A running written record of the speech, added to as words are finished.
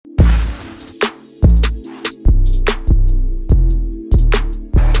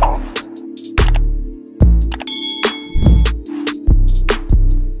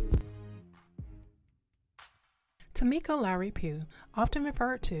Tamika Lowry Pugh, often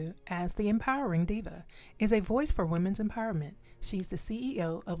referred to as the Empowering Diva, is a voice for women's empowerment. She's the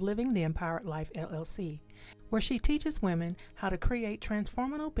CEO of Living the Empowered Life LLC, where she teaches women how to create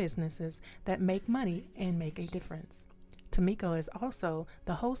transformational businesses that make money and make a difference. Tamika is also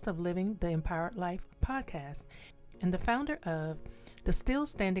the host of Living the Empowered Life podcast and the founder of the Still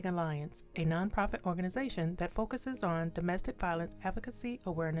Standing Alliance, a nonprofit organization that focuses on domestic violence advocacy,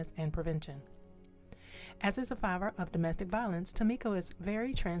 awareness, and prevention. As a survivor of domestic violence, Tamika is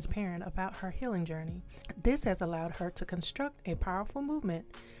very transparent about her healing journey. This has allowed her to construct a powerful movement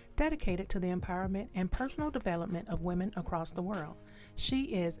dedicated to the empowerment and personal development of women across the world. She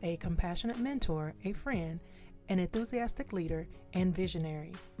is a compassionate mentor, a friend, an enthusiastic leader, and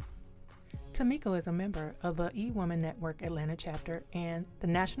visionary. Tamika is a member of the E-Woman Network Atlanta chapter and the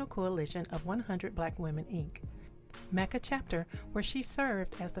National Coalition of 100 Black Women, Inc. MECA chapter, where she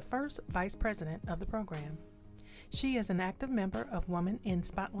served as the first vice president of the program. She is an active member of Women in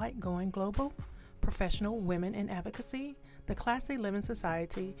Spotlight Going Global, Professional Women in Advocacy, the Classy Living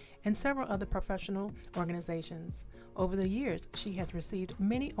Society, and several other professional organizations. Over the years, she has received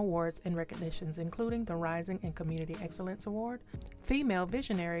many awards and recognitions, including the Rising and Community Excellence Award, Female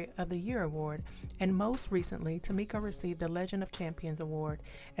Visionary of the Year Award, and most recently, Tamika received the Legend of Champions Award,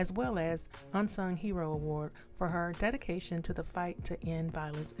 as well as Unsung Hero Award for her dedication to the fight to end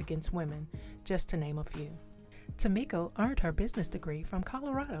violence against women, just to name a few. Tamika earned her business degree from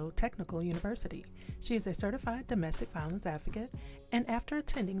Colorado Technical University. She is a certified domestic violence advocate, and after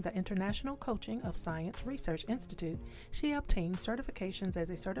attending the International Coaching of Science Research Institute, she obtained certifications as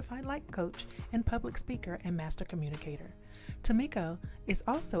a certified life coach and public speaker and master communicator. Tamika is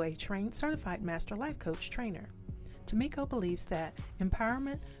also a trained certified master life coach trainer. Tamika believes that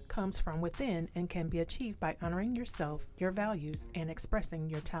empowerment comes from within and can be achieved by honoring yourself, your values, and expressing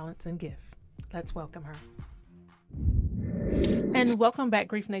your talents and gifts. Let's welcome her. And welcome back,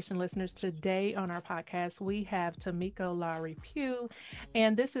 Grief Nation listeners. Today on our podcast, we have Tamika Lowry Pugh,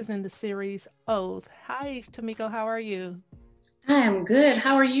 and this is in the series Oath. Hi, Tamika, how are you? I am good.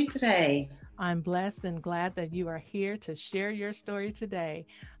 How are you today? I'm blessed and glad that you are here to share your story today.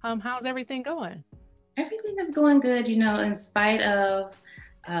 How's everything going? Everything is going good, in spite of,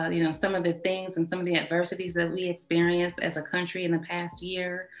 some of the things and some of the adversities that we experienced as a country in the past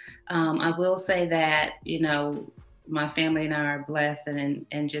year. I will say that, my family and I are blessed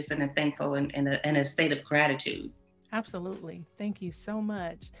and just in a thankful and in a state of gratitude. Absolutely. Thank you so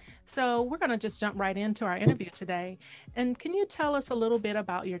much. So we're going to just jump right into our interview today. And can you tell us a little bit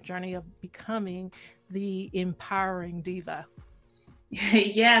about your journey of becoming the empowering diva?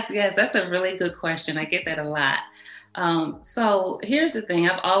 Yes, that's a really good question. I get that a lot. So here's the thing.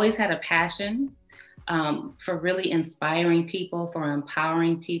 I've always had a passion for really inspiring people, for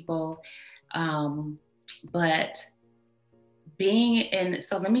empowering people. But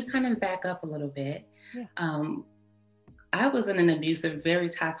so let me kind of back up a little bit. Yeah. I was in an very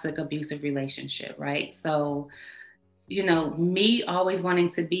toxic, abusive relationship, right? So, me always wanting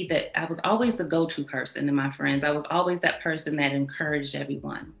to be I was always the go-to person to my friends. I was always that person that encouraged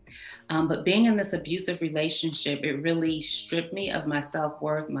everyone. But being in this abusive relationship, it really stripped me of my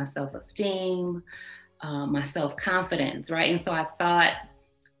self-worth, my self-esteem, my self-confidence, right? And so I thought,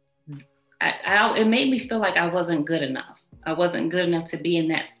 it made me feel like I wasn't good enough. I wasn't good enough to be in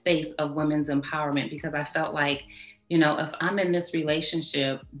that space of women's empowerment because I felt like, if I'm in this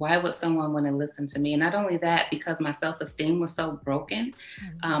relationship, why would someone want to listen to me? And not only that, because my self-esteem was so broken,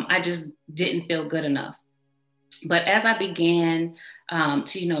 I just didn't feel good enough. But as I began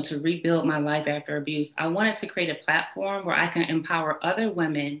to rebuild my life after abuse, I wanted to create a platform where I can empower other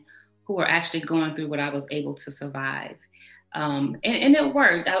women who are actually going through what I was able to survive. And it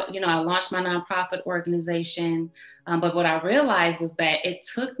worked. I launched my nonprofit organization. But what I realized was that it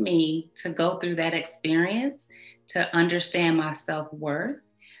took me to go through that experience to understand my self-worth,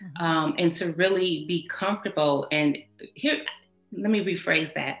 and to really be comfortable. And here, let me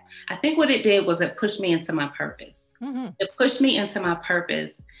rephrase that. I think what it did was it pushed me into my purpose. Mm-hmm. It pushed me into my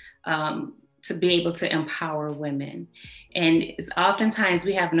purpose, to be able to empower women. And it's oftentimes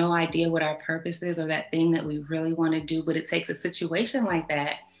we have no idea what our purpose is or that thing that we really want to do, but it takes a situation like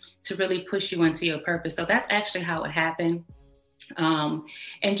that to really push you into your purpose. So that's actually how it happened.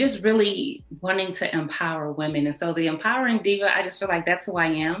 And just really wanting to empower women. And so the empowering diva, I just feel like that's who I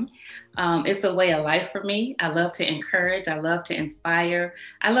am. It's a way of life for me. I love to encourage. I love to inspire.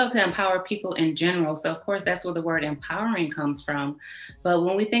 I love to empower people in general. So of course, that's where the word empowering comes from. But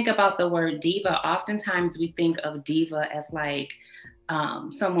when we think about the word diva, oftentimes we think of diva as like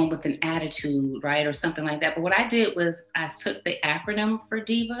someone with an attitude, right, or something like that. But what I did was I took the acronym for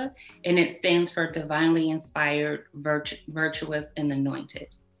DIVA, and it stands for Divinely Inspired, Virtuous, and Anointed.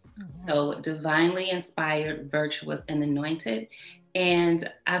 Mm-hmm. So divinely inspired, virtuous, and anointed. And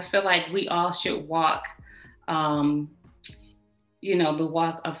I feel like we all should walk, the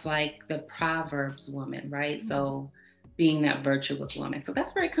walk of like the Proverbs woman, right? Mm-hmm. So being that virtuous woman. So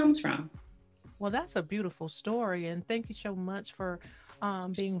that's where it comes from. Well, that's a beautiful story. And thank you so much for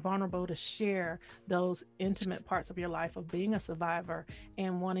being vulnerable to share those intimate parts of your life of being a survivor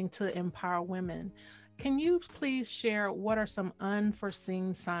and wanting to empower women. Can you please share what are some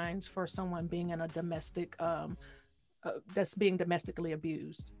unforeseen signs for someone being in a domestic, that's being domestically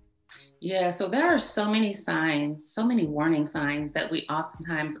abused? Yeah, so there are so many signs, so many warning signs that we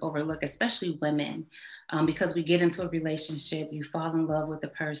oftentimes overlook, especially women, because we get into a relationship, you fall in love with a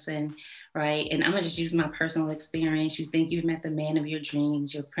person, right? And I'm gonna just use my personal experience. You think you've met the man of your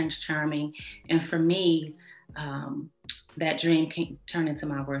dreams, you're Prince Charming. And for me, that dream can turn into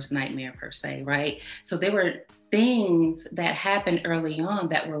my worst nightmare per se, right? So there were things that happened early on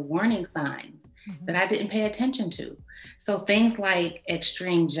that were warning signs that I didn't pay attention to. So things like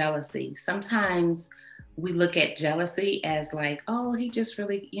extreme jealousy. Sometimes we look at jealousy as like, oh, he just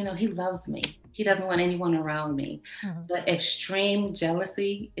really, he loves me. He doesn't want anyone around me. Mm-hmm. But extreme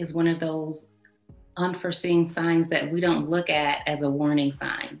jealousy is one of those unforeseen signs that we don't look at as a warning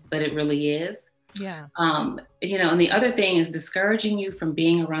sign, but it really is. Yeah. And the other thing is discouraging you from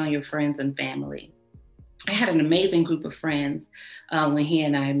being around your friends and family. I had an amazing group of friends when he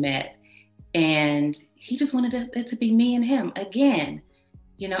and I met, and he just wanted it to be me and him. Again,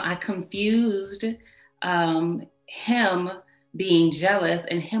 I confused him being jealous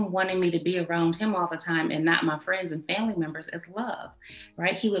and him wanting me to be around him all the time and not my friends and family members as love,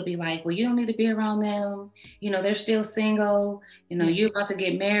 right? He would be like, well, you don't need to be around them. They're still single. You're about to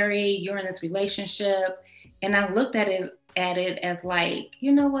get married. You're in this relationship. And I looked at it as like,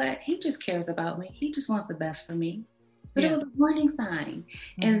 you know what? He just cares about me. He just wants the best for me. But It was a warning sign.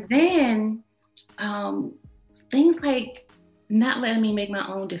 Mm-hmm. And then things like not letting me make my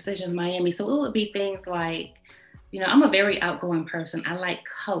own decisions, Miami. So it would be things like, I'm a very outgoing person. I like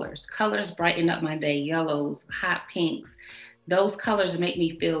colors. Colors brighten up my day. Yellows, hot pinks. Those colors make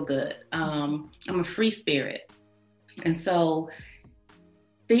me feel good. I'm a free spirit. And so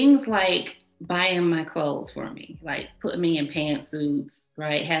things like buying my clothes for me, like putting me in pantsuits,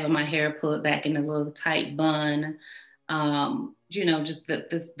 right? Having my hair put back in a little tight bun, just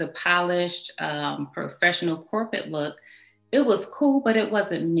the polished, professional corporate look. It was cool, but it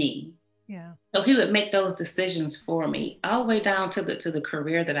wasn't me. Yeah. So he would make those decisions for me, all the way down to the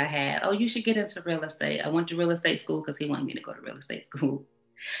career that I had. Oh, you should get into real estate. I went to real estate school because he wanted me to go to real estate school.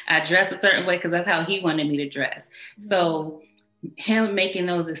 I dressed a certain way because that's how he wanted me to dress. Mm-hmm. So him making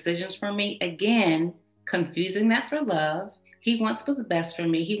those decisions for me, again, confusing that for love. He wants what's best for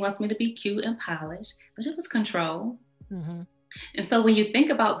me. He wants me to be cute and polished, but it was control. Mm-hmm. And so when you think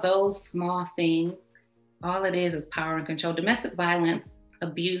about those small things, all it is power and control. Domestic violence,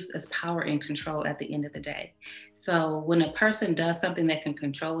 abuse is power and control at the end of the day. So when a person does something that can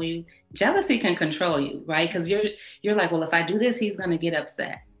control you, jealousy can control you, right? Because you're like, well, if I do this, he's going to get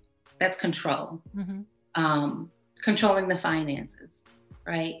upset. That's control. Mm-hmm. Controlling the finances,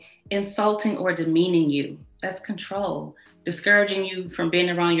 right? Insulting or demeaning you, that's control. Discouraging you from being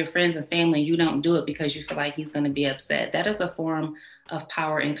around your friends and family, you don't do it because you feel like he's going to be upset. That is a form of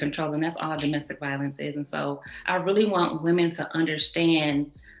power and control, and that's all domestic violence is. And so I really want women to understand,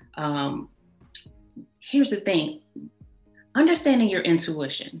 here's the thing, understanding your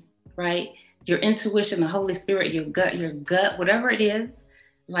intuition, right? Your intuition, the Holy Spirit, your gut, whatever it is,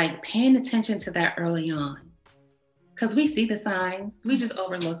 like paying attention to that early on. Because we see the signs, we just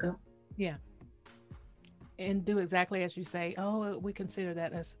overlook them. Yeah. And do exactly as you say. Oh, we consider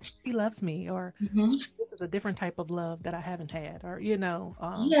that as he loves me, or mm-hmm. this is a different type of love that I haven't had, or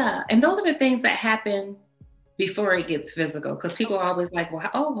yeah. And those are the things that happen before it gets physical, because people are always like,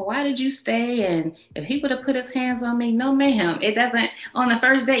 well, why did you stay? And if he would have put his hands on me, no, ma'am. It doesn't. On the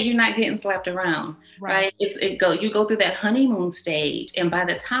first date, you're not getting slapped around, right? You go through that honeymoon stage, and by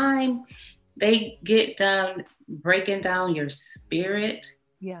the time they get done breaking down your spirit,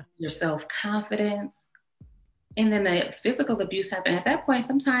 your self-confidence, and then the physical abuse happens. At that point,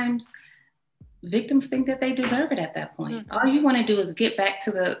 sometimes victims think that they deserve it at that point. Mm-hmm. All you want to do is get back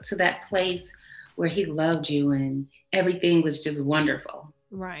to that place where he loved you and everything was just wonderful.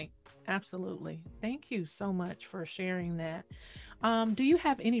 Right. Absolutely. Thank you so much for sharing that. Do you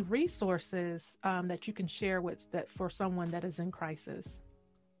have any resources that you can share with that for someone that is in crisis?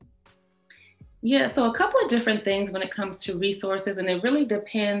 Yeah, so a couple of different things when it comes to resources, and it really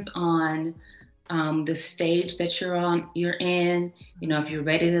depends on the stage that you're in, you know, if you're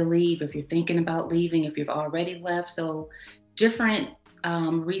ready to leave, if you're thinking about leaving, if you've already left. So different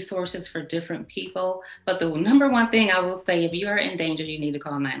resources for different people. But the number one thing I will say, if you are in danger, you need to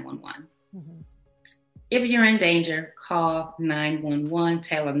call 911. Mm-hmm. If you're in danger, call 911,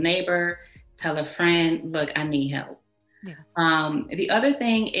 tell a neighbor, tell a friend, look, I need help. Yeah. The other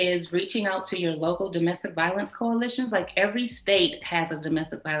thing is reaching out to your local domestic violence coalitions. Like every state has a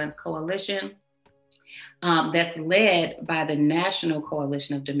domestic violence coalition that's led by the National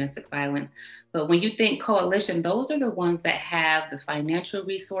Coalition of Domestic Violence. But when you think coalition, those are the ones that have the financial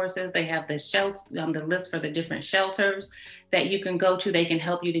resources. They have the the list for the different shelters that you can go to. They can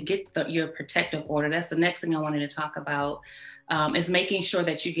help you to get your protective order. That's the next thing I wanted to talk about, is making sure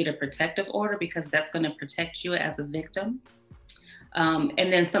that you get a protective order, because that's going to protect you as a victim. And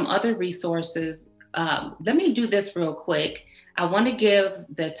then some other resources. Let me do this real quick. I want to give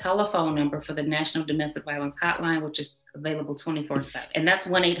the telephone number for the National Domestic Violence Hotline, which is available 24/7. And that's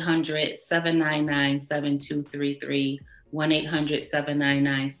 1-800-799-7233,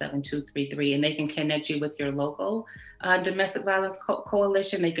 1-800-799-7233. And they can connect you with your local domestic violence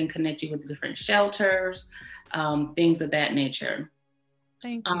coalition. They can connect you with different shelters, things of that nature.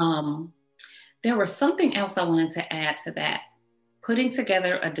 Thank you. There was something else I wanted to add to that. Putting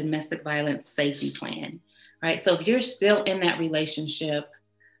together a domestic violence safety plan, right? So if you're still in that relationship,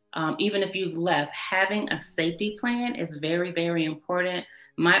 even if you've left, having a safety plan is very, very important.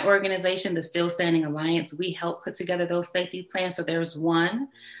 My organization, the Still Standing Alliance, we help put together those safety plans. So there's one.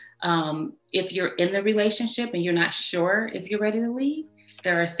 If you're in the relationship and you're not sure if you're ready to leave,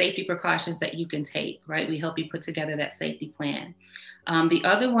 there are safety precautions that you can take, right? We help you put together that safety plan. The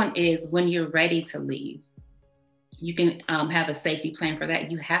other one is when you're ready to leave. You can have a safety plan for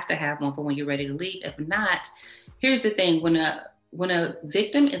that. You have to have one for when you're ready to leave. If not, here's the thing: when a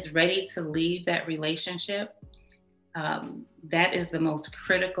victim is ready to leave that relationship, that is the most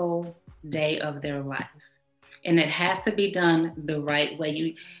critical day of their life, and it has to be done the right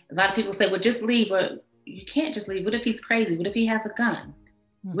way. A lot of people say, "Well, just leave." Well, you can't just leave. What if he's crazy? What if he has a gun?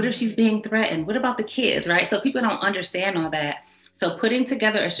 Mm-hmm. What if she's being threatened? What about the kids? Right? So people don't understand all that. So putting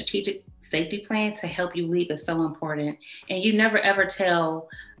together a strategic safety plan to help you leave is so important. And you never ever tell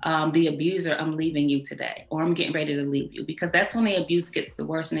the abuser, I'm leaving you today, or I'm getting ready to leave you, because that's when the abuse gets the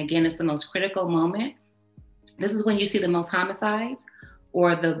worst. And again, it's the most critical moment. This is when you see the most homicides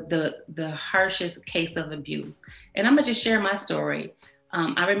or the harshest case of abuse. And I'm gonna just share my story.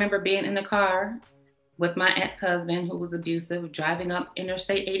 I remember being in the car with my ex-husband, who was abusive, driving up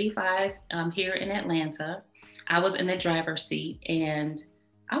Interstate 85 here in Atlanta. I was in the driver's seat and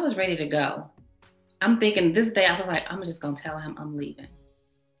I was ready to go. I'm thinking this day, I was like, I'm just gonna tell him I'm leaving.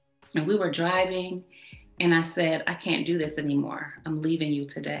 And we were driving and I said, I can't do this anymore. I'm leaving you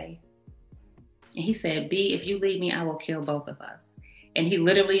today. And he said, B, if you leave me, I will kill both of us. And he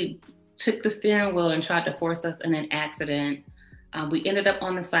literally took the steering wheel and tried to force us in an accident. We ended up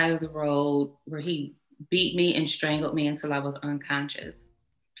on the side of the road where he beat me and strangled me until I was unconscious.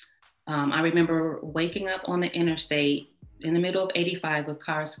 I remember waking up on the interstate in the middle of 85 with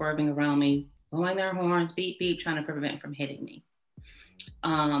cars swerving around me, blowing their horns, beep, beep, trying to prevent from hitting me.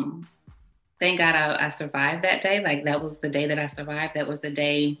 Thank God I survived that day. Like, that was the day that I survived. That was the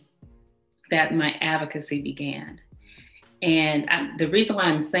day that my advocacy began. And the reason why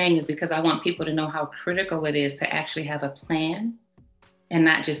I'm saying is because I want people to know how critical it is to actually have a plan and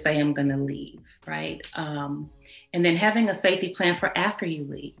not just say, I'm gonna leave, right? And then having a safety plan for after you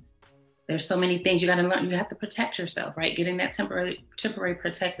leave. There's so many things you got to learn. You have to protect yourself, right? Getting that temporary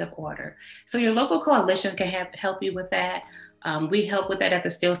protective order. So your local coalition can help you with that. We help with that at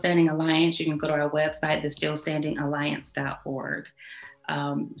the Still Standing Alliance. You can go to our website, thestillstandingalliance.org.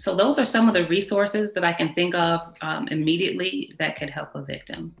 So those are some of the resources that I can think of immediately that could help a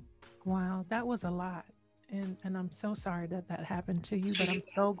victim. Wow, that was a lot. And I'm so sorry that happened to you, but I'm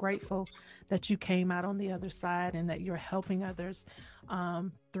so grateful that you came out on the other side and that you're helping others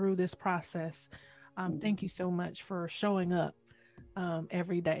through this process. Thank you so much for showing up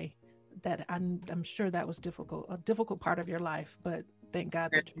every day. That I'm sure that was a difficult part of your life, but thank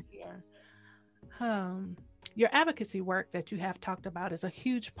God that you're here. Your advocacy work that you have talked about is a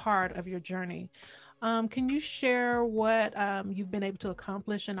huge part of your journey. Can you share what you've been able to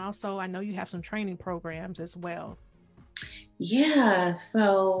accomplish? And also, I know you have some training programs as well. Yeah.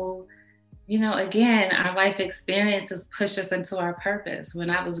 So, again, our life experiences push us into our purpose. When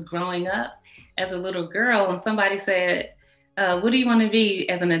I was growing up as a little girl and somebody said, what do you want to be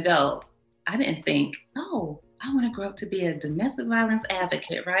as an adult? I didn't think, oh, I want to grow up to be a domestic violence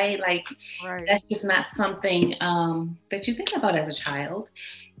advocate, right? Like, Right. that's just not something that you think about as a child.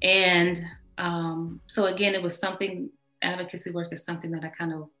 And so again, it was something, advocacy work is something that I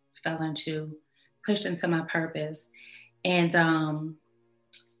kind of fell into, pushed into my purpose. And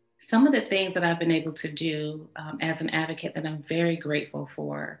some of the things that I've been able to do as an advocate that I'm very grateful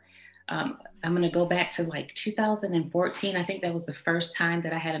for. I'm going to go back to like 2014. I think that was the first time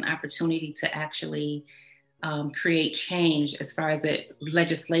that I had an opportunity to actually create change as far as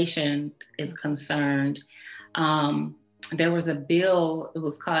legislation is concerned. There was a bill, it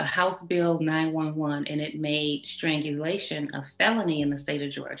was called House Bill 911, and it made strangulation a felony in the state of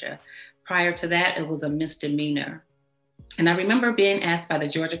Georgia. Prior to that, it was a misdemeanor. And I remember being asked by the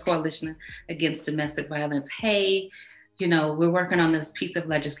Georgia Coalition Against Domestic Violence, hey, you know, we're working on this piece of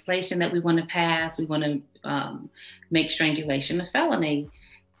legislation that we want to pass. We want to make strangulation a felony.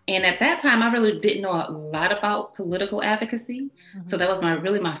 And at that time, I really didn't know a lot about political advocacy. Mm-hmm. So that was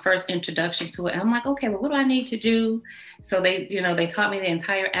my first introduction to it. And I'm like, okay, well, what do I need to do? So they taught me the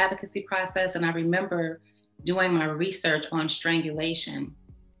entire advocacy process. And I remember doing my research on strangulation.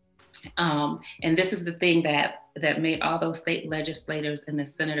 And this is the thing that made all those state legislators and the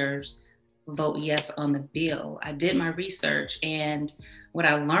senators vote yes on the bill. I did my research, and what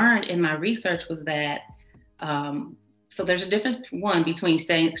I learned in my research was that so there's a difference, one, between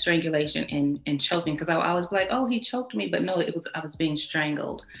strangulation and choking, because I always be like, oh, he choked me, but no, I was being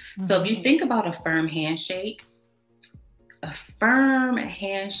strangled. Mm-hmm. So if you think about a firm handshake,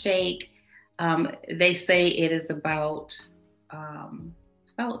 they say it is about a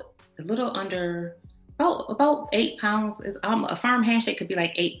little under about 8 pounds. A firm handshake could be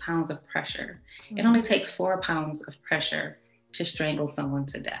like 8 pounds of pressure. Mm-hmm. It only takes 4 pounds of pressure to strangle someone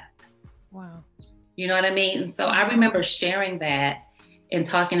to death. Wow. You know what I mean? So I remember sharing that and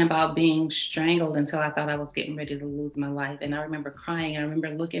talking about being strangled until I thought I was getting ready to lose my life. And I remember crying. I remember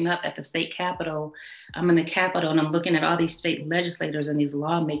looking up at the state capitol. I'm in the capitol and I'm looking at all these state legislators and these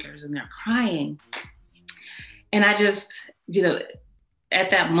lawmakers, and they're crying. And I just,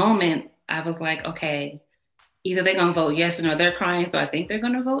 at that moment, I was like, okay, either they're going to vote yes or no. They're crying, so I think they're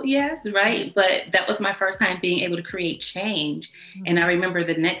going to vote yes, right? But that was my first time being able to create change. Mm-hmm. And I remember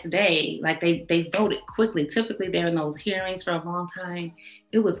the next day, like they voted quickly. Typically, they're in those hearings for a long time.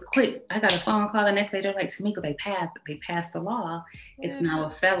 It was quick. I got a phone call the next day. They're like, Tamika, they passed the law. Yeah. It's now a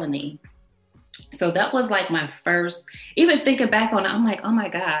felony. So that was like my first, even thinking back on it, I'm like, oh my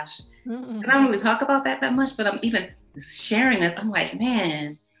gosh. Mm-hmm. I don't really talk about that much, but I'm even sharing this. I'm like,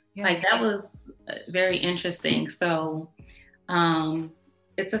 man, yeah. Like that was very interesting. So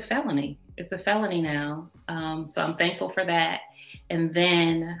it's a felony. It's a felony now. So I'm thankful for that. And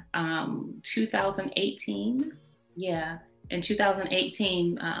then 2018, in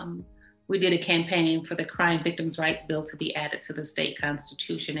 2018, we did a campaign for the Crime Victims' Rights Bill to be added to the state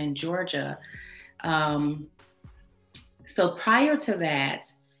constitution in Georgia. So prior to that,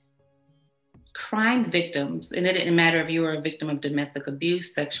 crime victims, and it didn't matter if you were a victim of domestic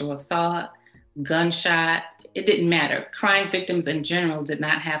abuse, sexual assault, gunshot, it didn't matter. Crime victims in general did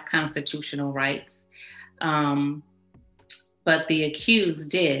not have constitutional rights. But the accused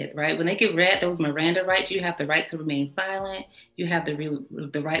did, right? When they get read those Miranda rights, you have the right to remain silent. You have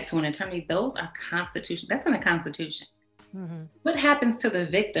the right to an attorney. Those are constitution. That's in the Constitution. Mm-hmm. What happens to the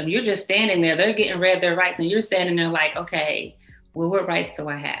victim? You're just standing there. They're getting read their rights, and you're standing there like, okay, well, what rights do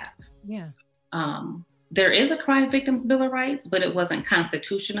I have? Yeah. There is a Crime Victims' Bill of Rights, but it wasn't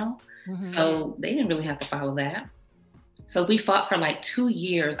constitutional. Mm-hmm. So they didn't really have to follow that. So we fought for like 2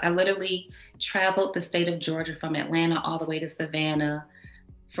 years. I literally traveled the state of Georgia from Atlanta all the way to Savannah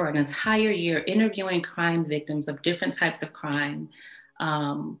for an entire year, interviewing crime victims of different types of crime,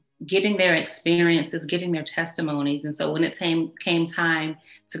 getting their experiences, getting their testimonies. And so when it came time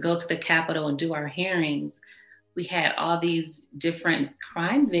to go to the Capitol and do our hearings, we had all these different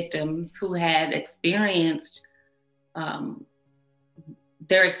crime victims who had experienced,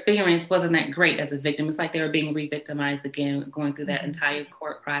 their experience wasn't that great as a victim. It's like they were being re-victimized again, going through that entire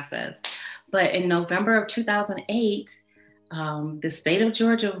court process. But in November of 2008, the state of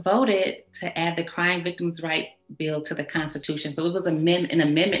Georgia voted to add the Crime Victims' Rights Bill to the Constitution. So it was an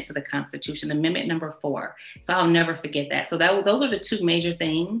amendment to the Constitution, Amendment number 4. So I'll never forget that. So those are the two major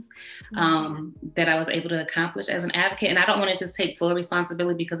things that I was able to accomplish as an advocate. And I don't want to just take full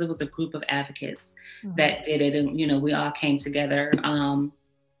responsibility, because it was a group of advocates that did it. And, we all came together.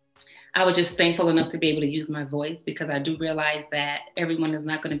 I was just thankful enough to be able to use my voice, because I do realize that everyone is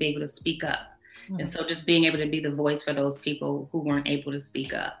not going to be able to speak up. And so just being able to be the voice for those people who weren't able to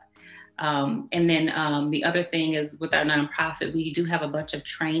speak up. And then the other thing is with our nonprofit, we do have a bunch of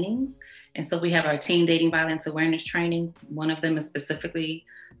trainings. And so we have our teen dating violence awareness training. One of them is specifically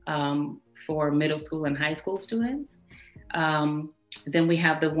for middle school and high school students. Then we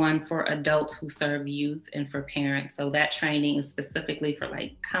have the one for adults who serve youth and for parents. So that training is specifically for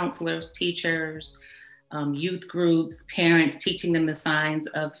like counselors, teachers, youth groups, parents, teaching them the signs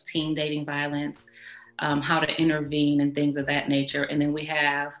of teen dating violence, how to intervene and things of that nature. And then we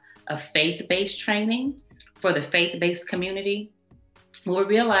have a faith-based training for the faith-based community. What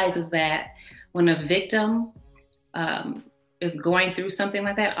we realize is that when a victim is going through something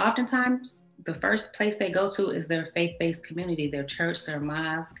like that, oftentimes the first place they go to is their faith-based community, their church, their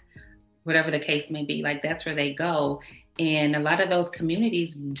mosque, whatever the case may be. Like that's where they go. And a lot of those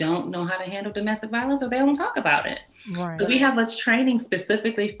communities don't know how to handle domestic violence, or they don't talk about it. Right. So we have a training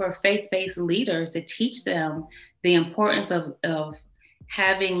specifically for faith-based leaders to teach them the importance of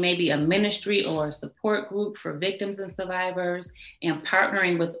having maybe a ministry or a support group for victims and survivors, and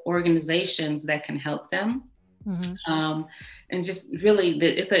partnering with organizations that can help them. Mm-hmm. And just really,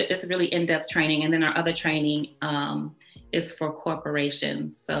 it's a really in-depth training. And then our other training is for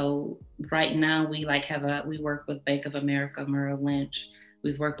corporations. So right now we work with Bank of America, Merrill Lynch.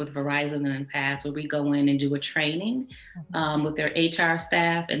 We've worked with Verizon in the past, where we go in and do a training with their HR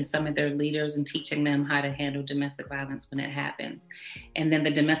staff and some of their leaders, and teaching them how to handle domestic violence when it happens. And then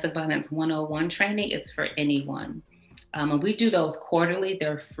the Domestic Violence 101 training is for anyone. And we do those quarterly.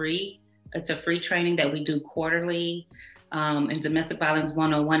 They're free. It's a free training that we do quarterly. And Domestic Violence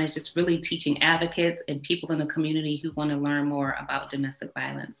 101 is just really teaching advocates and people in the community who want to learn more about domestic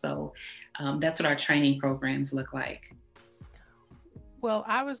violence. So that's what our training programs look like. Well,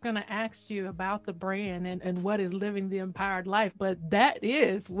 I was going to ask you about the brand and what is Living the Empowered Life, but that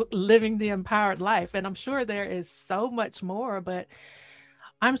is Living the Empowered Life. And I'm sure there is so much more, but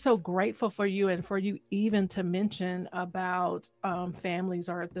I'm so grateful for you, and for you even to mention about families,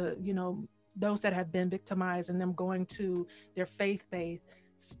 or those that have been victimized, and them going to their faith-based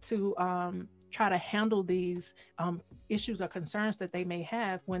to try to handle these issues or concerns that they may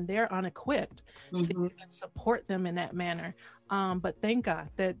have when they're unequipped to even support them in that manner. But thank God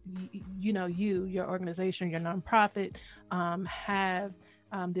that, your organization, your nonprofit have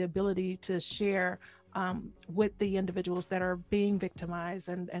the ability to share with the individuals that are being victimized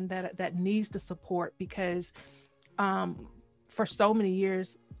and that needs the support, because for so many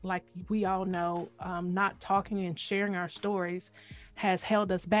years, like we all know, not talking and sharing our stories has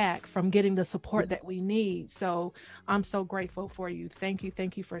held us back from getting the support that we need. So I'm so grateful for you. Thank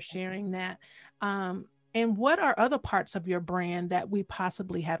you for sharing that. And what are other parts of your brand that we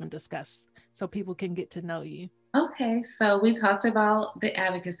possibly haven't discussed so people can get to know you? Okay, so we talked about the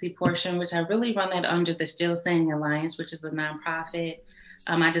advocacy portion, which I really run that under the Still Standing Alliance, which is a nonprofit.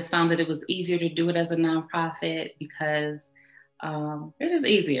 I just found that it was easier to do it as a nonprofit because it's just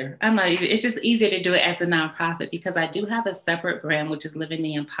easier. It's just easier to do it as a nonprofit, because I do have a separate brand, which is Living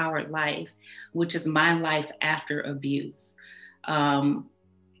the Empowered Life, which is my life after abuse.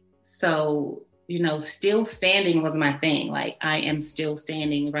 So still standing was my thing. Like, I am still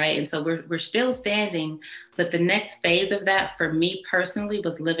standing, right? And so we're still standing, but the next phase of that for me personally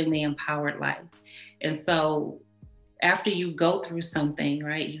was living the empowered life. And so after you go through something,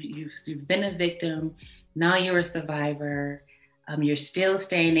 right, you've been a victim, now you're a survivor, you're still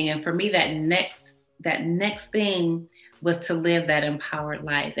standing. And for me, that next thing was to live that empowered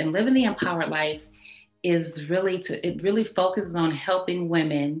life. And living the empowered life is it really focuses on helping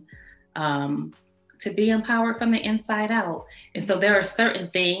women to be empowered from the inside out. And so there are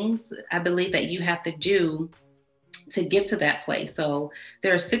certain things I believe that you have to do to get to that place. So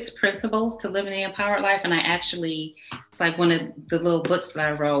there are 6 principles to living the empowered life. And it's like one of the little books that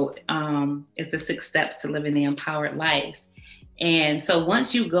I wrote is the 6 steps to living the empowered life. And so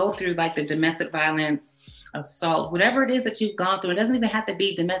once you go through like the domestic violence, assault, whatever it is that you've gone through, it doesn't even have to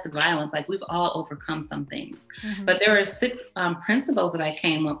be domestic violence. Like, we've all overcome some things. But there are 6 principles that I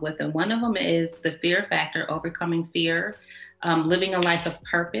came up with. And one of them is the fear factor, overcoming fear, living a life of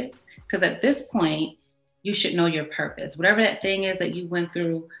purpose. Because at this point, you should know your purpose. Whatever that thing is that you went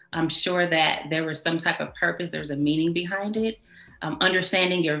through, I'm sure that there was some type of purpose. There's a meaning behind it.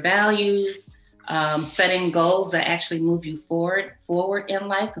 Understanding your values, setting goals that actually move you forward in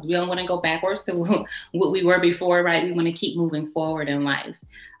life, because we don't want to go backwards to what we were before, right? We want to keep moving forward in life.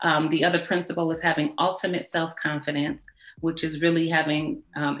 The other principle is having ultimate self-confidence, which is really having,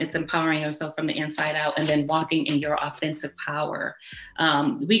 it's empowering yourself from the inside out, and then walking in your authentic power.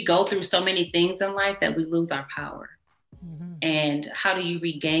 We go through so many things in life that we lose our power. And how do you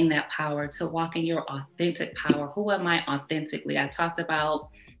regain that power to walk in your authentic power? Who am I authentically? I talked about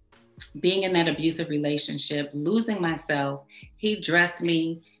being in that abusive relationship, losing myself. He dressed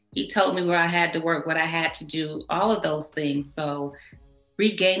me. He told me where I had to work, what I had to do, all of those things. So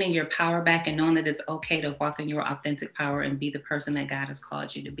regaining your power back and knowing that it's okay to walk in your authentic power and be the person that God has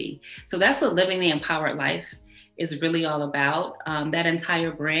called you to be. So that's what Living the Empowered Life is really all about. That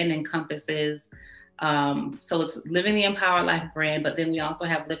entire brand encompasses, so it's Living the Empowered Life brand, but then we also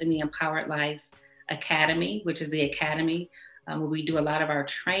have Living the Empowered Life Academy, which is the academy where we do a lot of our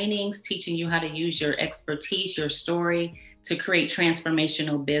trainings, teaching you how to use your expertise, your story to create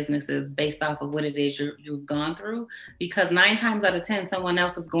transformational businesses based off of what it is you've gone through. Because 9 times out of 10, someone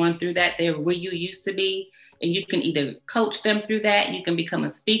else is going through that. They're where you used to be. And you can either coach them through that, you can become a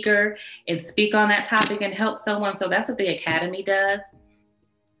speaker and speak on that topic and help someone. So that's what the academy does.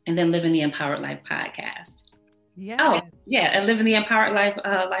 And then Living the Empowered Life podcast. Yeah. Oh, yeah. And Living the Empowered Life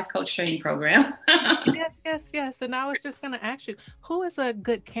life coach training program. Yes. And I was just going to ask you, who is a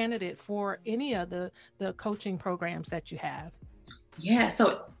good candidate for any of the coaching programs that you have? Yeah.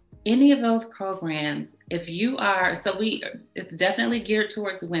 So any of those programs, if you are, it's definitely geared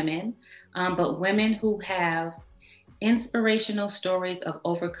towards women, but women who have inspirational stories of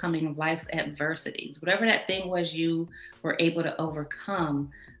overcoming life's adversities, whatever that thing was you were able to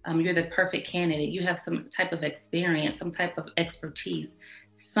overcome, you're the perfect candidate. You have some type of experience, some type of expertise,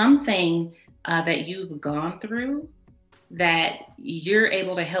 something that you've gone through that you're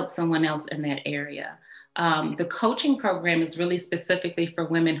able to help someone else in that area. The coaching program is really specifically for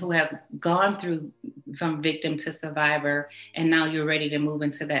women who have gone through from victim to survivor, and now you're ready to move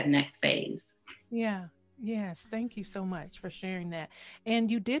into that next phase. Yeah. Yes, thank you so much for sharing that.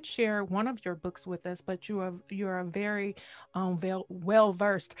 And you did share one of your books with us, but you're a very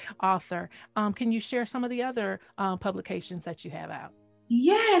well-versed author. Can you share some of the other publications that you have out?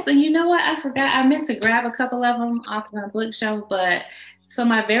 Yes, and you know what? I forgot. I meant to grab a couple of them off my bookshelf, but so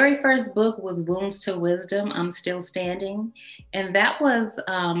my very first book was Wounds to Wisdom, I'm Still Standing. And that was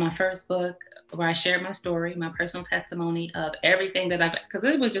my first book where I shared my story, my personal testimony of everything that because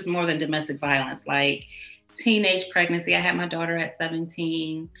it was just more than domestic violence, like teenage pregnancy. I had my daughter at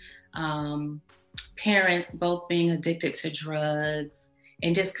 17, parents both being addicted to drugs,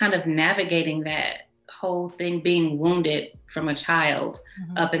 and just kind of navigating that whole thing, being wounded from a child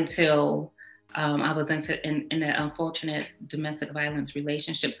up until I was in an unfortunate domestic violence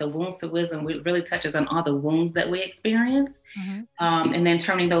relationship. So Wounds to Wisdom really touches on all the wounds that we experience, and then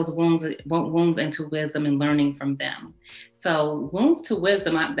turning those wounds into wisdom and learning from them. So Wounds to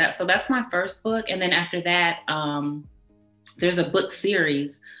Wisdom, that's my first book. And then after that, there's a book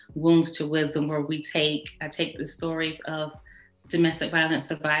series, Wounds to Wisdom, where I take the stories of domestic violence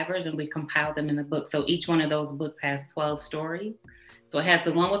survivors and we compile them in a book. So each one of those books has 12 stories. So it has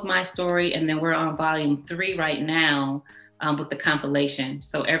the one with my story, and then we're on volume 3 right now with the compilation.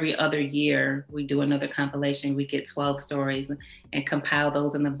 So every other year we do another compilation. We get 12 stories and compile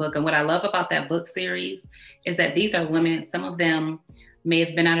those in the book. And what I love about that book series is that these are women, some of them may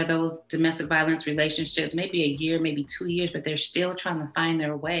have been out of those domestic violence relationships, maybe a year, maybe 2 years, but they're still trying to find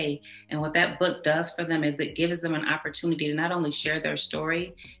their way. And what that book does for them is it gives them an opportunity to not only share their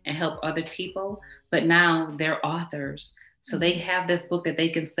story and help other people, but now they're authors. So they have this book that they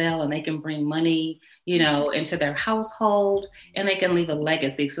can sell and they can bring money, into their household, and they can leave a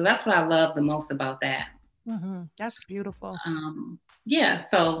legacy. So that's what I love the most about that. That's beautiful. Yeah.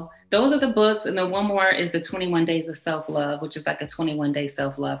 So those are the books. And then one more is the 21 Days of Self-Love, which is like a 21-day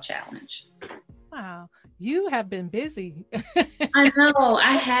self-love challenge. Wow. You have been busy. I know.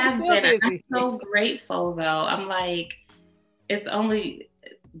 I have been. Busy. I'm so grateful though. I'm like, it's only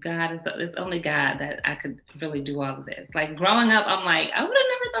God that I could really do all of this. Like growing up, I'm like, I would have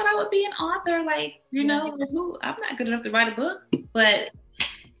never thought I would be an author. Like, I'm not good enough to write a book, but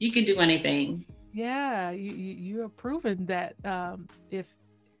you can do anything. Yeah, you are proven that if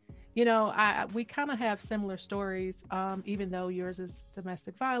we kind of have similar stories, even though yours is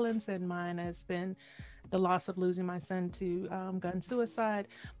domestic violence and mine has been the loss of losing my son to gun suicide,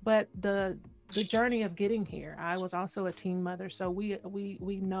 but the journey of getting here. I was also a teen mother, so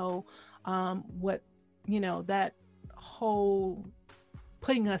we know what that whole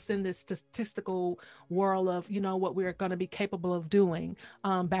putting us in this statistical world of what we're going to be capable of doing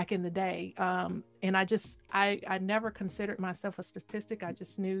back in the day, and I never considered myself a statistic. I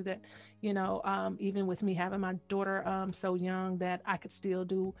just knew that even with me having my daughter so young, that I could still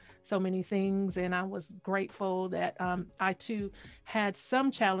do so many things. And I was grateful that I too had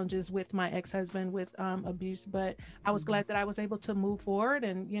some challenges with my ex-husband with abuse, but I was glad that I was able to move forward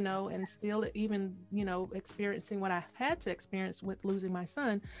and and still even experiencing what I had to experience with losing my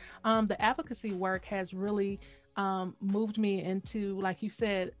son. The advocacy work has really moved me into, like you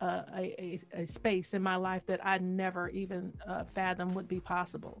said, a space in my life that I never even fathomed would be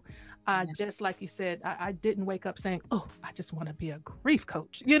possible. Just like you said, I didn't wake up saying, "Oh, I just want to be a grief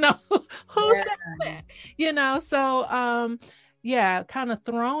coach." You know, who Yeah. said that? You know, so yeah, kind of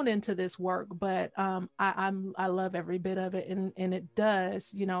thrown into this work, but I love every bit of it, and it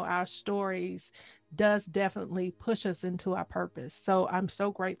does, you know, our stories does definitely push us into our purpose. So I'm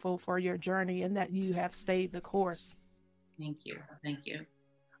so grateful for your journey and that you have stayed the course. Thank you. Thank you.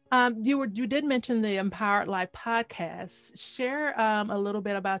 You did mention the Empowered Life podcast. Share a little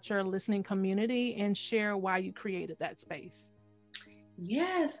bit about your listening community and share why you created that space.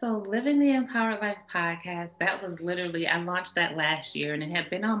 Yeah, so Living the Empowered Life podcast, that was literally, I launched that last year and it had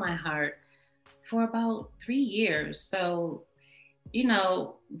been on my heart for about 3 years. So, you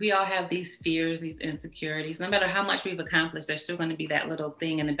know, we all have these fears, these insecurities. No matter how much we've accomplished, there's still going to be that little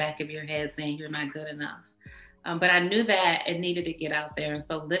thing in the back of your head saying you're not good enough. But I knew that it needed to get out there. And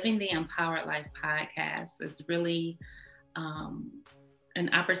so Living the Empowered Life podcast is really an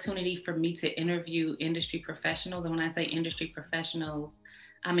opportunity for me to interview industry professionals. And when I say industry professionals,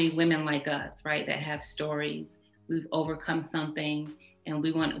 I mean women like us, right, that have stories. We've overcome something, and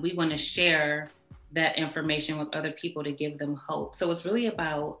we want to share that information with other people to give them hope. So it's really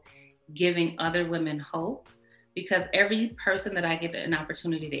about giving other women hope, because every person that I get an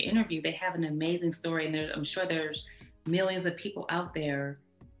opportunity to interview, they have an amazing story, and I'm sure there's millions of people out there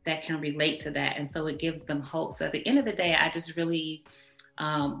that can relate to that, and so it gives them hope. So at the end of the day, I just really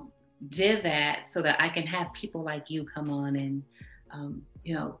did that so that I can have people like you come on and,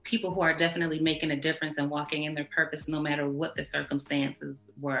 you know, people who are definitely making a difference and walking in their purpose, no matter what the circumstances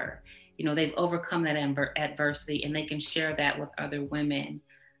were. You know, they've overcome that adversity, and they can share that with other women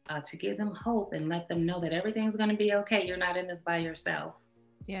to give them hope and let them know that everything's going to be okay. You're not in this by yourself.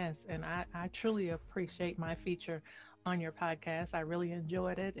 Yes, and I truly appreciate my feature on your podcast. I really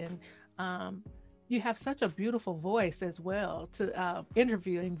enjoyed it, and you have such a beautiful voice as well, to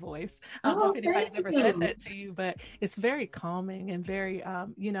interviewing voice. I don't know if anybody's ever said that to you, but it's very calming and very,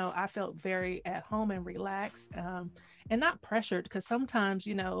 you know, I felt very at home and relaxed, and not pressured, because sometimes,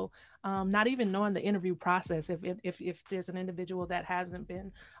 you know, not even knowing the interview process, if there's an individual that hasn't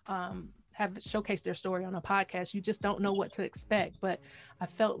been have showcased their story on a podcast, you just don't know what to expect. But I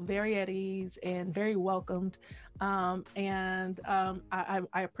felt very at ease and very welcomed. And I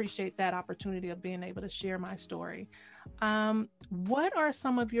appreciate that opportunity of being able to share my story. What are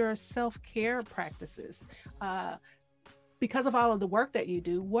some of your self-care practices? Because of all of the work that you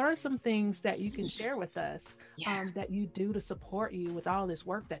do, what are some things that you can share with us that you do to support you with all this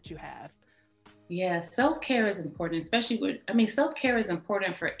work that you have? Yeah, self-care is important, especially self-care is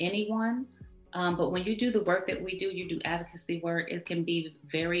important for anyone. But when you do the work that we do, you do advocacy work, it can be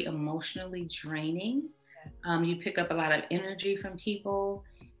very emotionally draining. You pick up a lot of energy from people.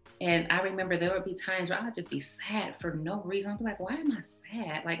 And I remember there would be times where I'd just be sad for no reason. I'd be like, why am I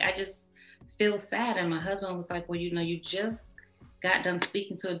sad? Like, I just feel sad. And my husband was like, well, you know, you just got done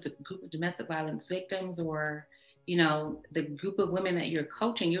speaking to a group of domestic violence victims, or, you know, the group of women that you're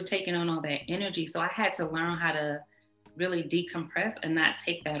coaching, you're taking on all that energy. So I had to learn how to really decompress and not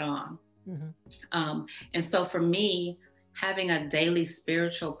take that on. Mm-hmm. And so for me, having a daily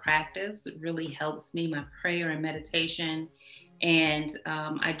spiritual practice really helps me, my prayer and meditation. And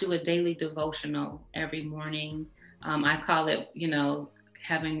I do a daily devotional every morning. I call it, you know,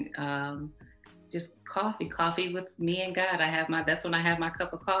 having just coffee with me and God. That's when I have my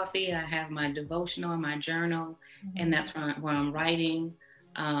cup of coffee. I have my devotional and my journal, mm-hmm. and that's where I'm writing.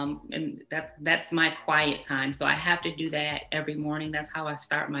 And that's my quiet time. So I have to do that every morning. That's how I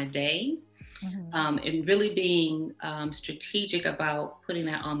start my day. Mm-hmm. And really being strategic about putting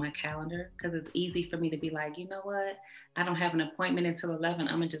that on my calendar, because it's easy for me to be like, you know what, I don't have an appointment until 11.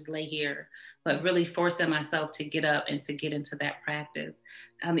 I'm gonna just lay here. But really forcing myself to get up and to get into that practice.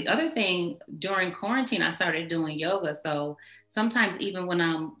 The other thing, during quarantine, I started doing yoga. So sometimes even when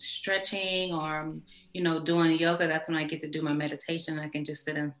I'm stretching or, you know, doing yoga, that's when I get to do my meditation. I can just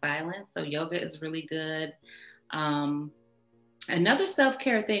sit in silence. So yoga is really good. Another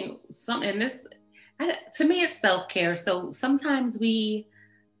self-care thing, to me, it's self-care. So sometimes we,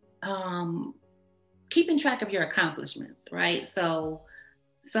 keeping track of your accomplishments, right? So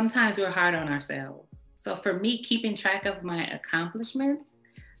sometimes we're hard on ourselves. So for me, keeping track of my accomplishments,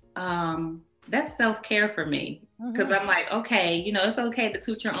 that's self-care for me. Because mm-hmm. I'm like, okay, you know, it's okay to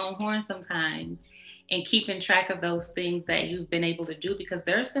toot your own horn sometimes, and keeping track of those things that you've been able to do, because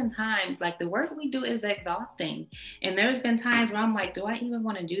there's been times, like, the work we do is exhausting. And there's been times where I'm like, do I even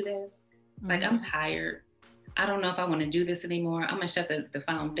want to do this? Mm-hmm. Like, I'm tired. I don't know if I want to do this anymore. I'm going to shut the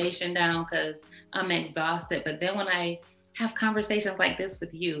foundation down because I'm exhausted. But then when I have conversations like this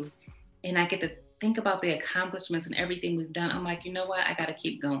with you and I get to think about the accomplishments and everything we've done, I'm like, you know what? I got to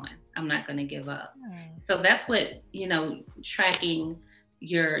keep going. I'm not going to give up. So that's what, you know, tracking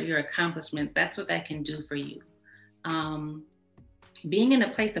your accomplishments, that's what that can do for you. Being in a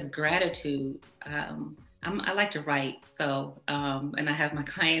place of gratitude, I like to write. So, and I have my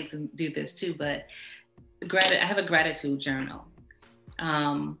clients and do this too, but I have a gratitude journal.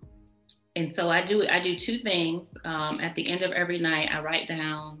 And so I do two things. At the end of every night, I write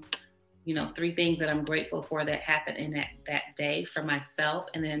down, you know, 3 things that I'm grateful for that happened in that day for myself.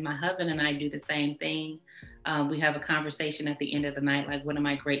 And then my husband and I do the same thing. We have a conversation at the end of the night, like, what am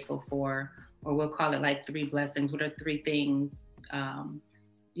I grateful for? Or we'll call it like 3 blessings. What are 3 things,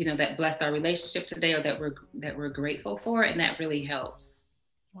 you know, that blessed our relationship today, or that we're grateful for? And that really helps.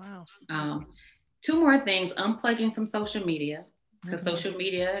 Wow. 2 more things: unplugging from social media, because social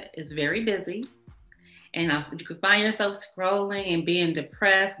media is very busy. And you could find yourself scrolling and being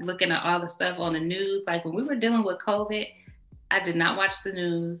depressed, looking at all the stuff on the news. Like when we were dealing with COVID, I did not watch the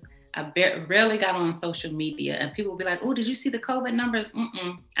news. I rarely got on social media, and people would be like, "Oh, did you see the COVID numbers?"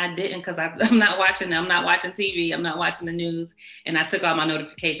 I didn't, because I'm not watching. I'm not watching TV. I'm not watching the news, and I took all my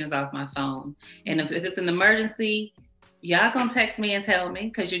notifications off my phone. And if it's an emergency, y'all gonna text me and tell me,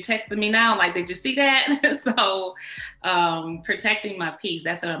 because you're texting me now. I'm like, did you see that? So protecting my peace,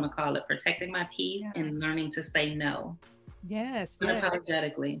 that's what I'm gonna call it. Protecting my peace and learning to say no. Yes.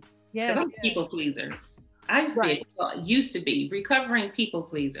 Unapologetically. Yes. I'm a people pleaser. I used to be recovering people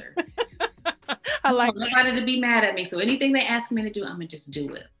pleaser. I like nobody to be mad at me. So anything they ask me to do, I'm gonna just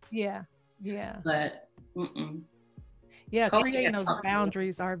do it. Yeah. Yeah. But yeah, creating those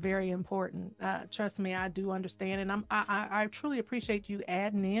boundaries are very important. Trust me, I do understand, and I truly appreciate you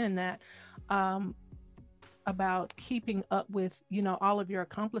adding in that about keeping up with, you know, all of your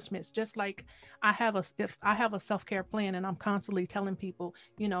accomplishments. Just like if I have a self-care plan, and I'm constantly telling people,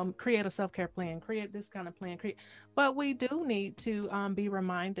 you know, create a self-care plan, create this kind of plan, but we do need to be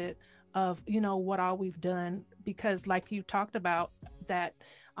reminded of, you know, what all we've done, because like you talked about, that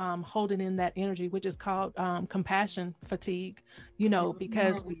holding in that energy, which is called compassion fatigue, you know,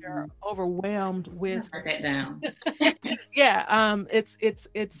 because we are overwhelmed with write that down.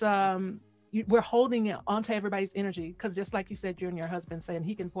 We're holding it onto everybody's energy, because just like you said, you and your husband saying,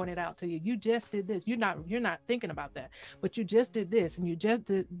 he can point it out to you. You just did this. You're not thinking about that, but you just did this, and you just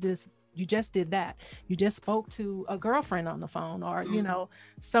did this. You just did that. You just spoke to a girlfriend on the phone, or, you know,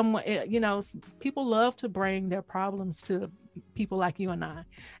 someone, you know, people love to bring their problems to people like you and I,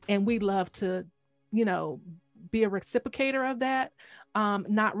 and we love to, you know, be a reciprocator of that,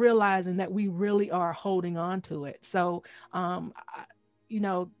 not realizing that we really are holding on to it. So, you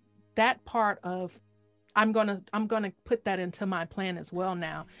know, that part of, I'm gonna put that into my plan as well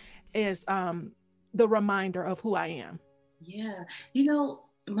now, is the reminder of who I am. Yeah, you know,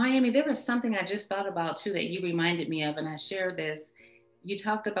 Miami, there was something I just thought about too that you reminded me of, and I shared this. You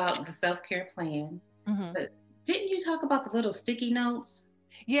talked about the self-care plan, but didn't you talk about the little sticky notes?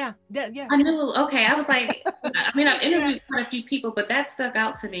 Yeah. I knew. Okay, I was like, I mean, I've interviewed quite a few people, but that stuck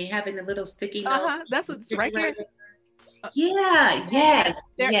out to me, having the little sticky notes. That's what's right here. Yes.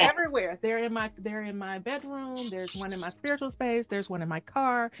 They're everywhere. They're in my bedroom. There's one in my spiritual space. There's one in my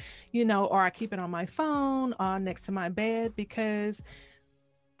car, you know, or I keep it on my phone, next to my bed, because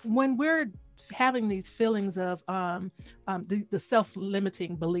when we're having these feelings of the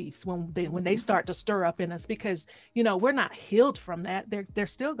self-limiting beliefs, when they start to stir up in us, because, you know, we're not healed from that, they're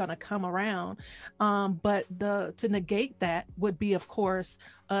still going to come around, but to negate that would be, of course,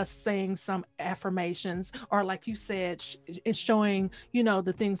 us saying some affirmations, or like you said, it's showing, you know,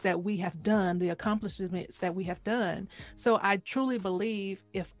 the things that we have done, the accomplishments that we have done. So I truly believe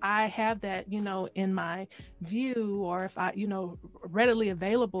if I have that, you know, in my view, or if I, you know, readily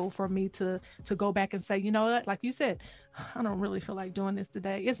available for me to go back and say, you know what, like you said, I don't really feel like doing this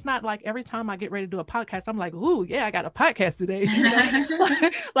today. It's not like every time I get ready to do a podcast, I'm like, ooh, yeah, I got a podcast today. You know?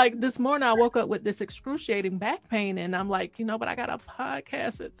 Like this morning, I woke up with this excruciating back pain, and I'm like, you know, but I got a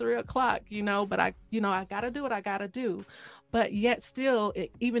podcast at 3:00, you know, but I got to do what I got to do. But yet still,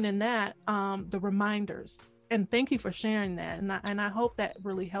 even in that, the reminders, and thank you for sharing that. And I hope that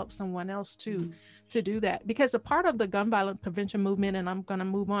really helps someone else too, to do that, because a part of the gun violence prevention movement, and I'm going to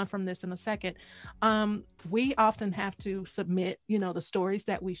move on from this in a second, we often have to submit, you know, the stories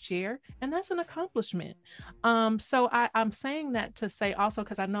that we share, and that's an accomplishment. So I'm saying that to say also,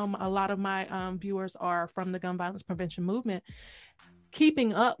 because I know a lot of my viewers are from the gun violence prevention movement,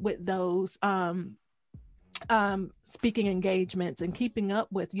 keeping up with those speaking engagements and keeping up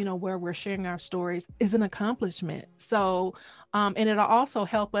with, where we're sharing our stories is an accomplishment. So, and it'll also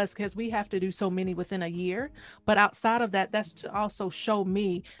help us because we have to do so many within a year. But outside of that, that's to also show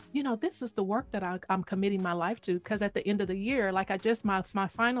me, this is the work that I'm committing my life to. Because at the end of the year, like my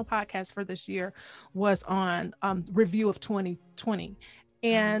final podcast for this year was on review of 2020.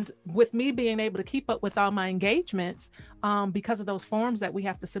 And with me being able to keep up with all my engagements, because of those forms that we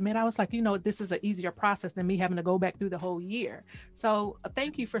have to submit, I was like, this is an easier process than me having to go back through the whole year. So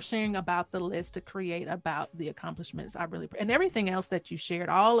thank you for sharing about the list to create about the accomplishments. And everything else that you shared,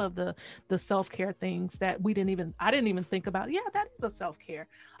 all of the self-care things that I didn't even think about. Yeah, that is a self-care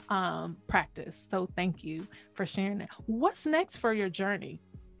practice. So thank you for sharing that. What's next for your journey?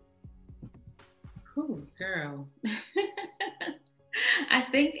 Ooh, girl. I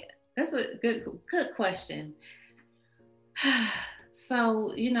think that's a good question.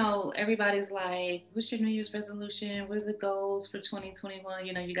 So, everybody's like, what's your New Year's resolution? What are the goals for 2021?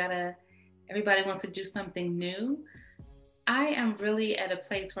 Everybody wants to do something new. I am really at a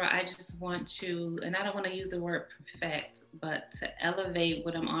place where I just want to, and I don't want to use the word perfect, but to elevate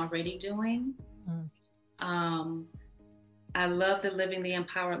what I'm already doing. I love the Living the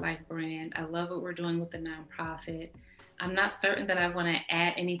Empowered Life brand. I love what we're doing with the nonprofit. I'm not certain that I want to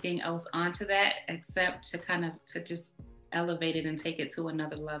add anything else onto that, except to just elevate it and take it to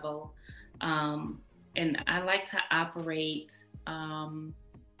another level. And I like to operate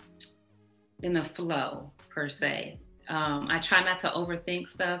in a flow, per se. I try not to overthink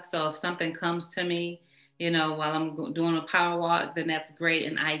stuff. So if something comes to me, while I'm doing a power walk, then that's great,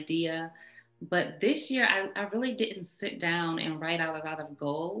 an idea. But this year, I really didn't sit down and write out a lot of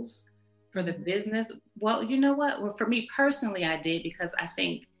goals for the business. Well, you know what? Well, for me personally, I did, because I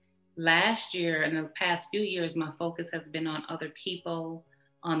think last year and the past few years, my focus has been on other people,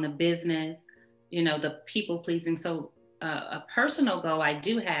 on the business, the people pleasing. So a personal goal I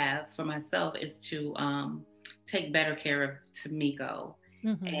do have for myself is to take better care of Tamiko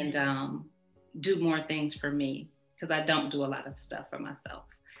and do more things for me, because I don't do a lot of stuff for myself.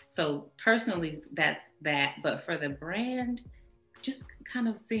 So personally, that's that. But for the brand, just kind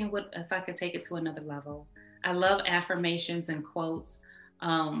of seeing if I could take it to another level. I love affirmations and quotes.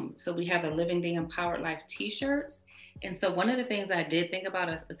 So we have the Living the Empowered Life t-shirts. And so one of the things I did think about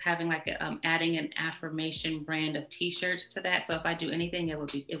is having adding an affirmation brand of t-shirts to that. So if I do anything, it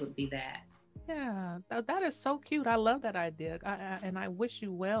would be that. Yeah, that is so cute. I love that idea. And I wish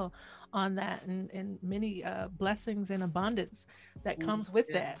you well on that, and many blessings and abundance that comes with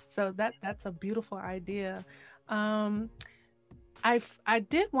that. So that's a beautiful idea. I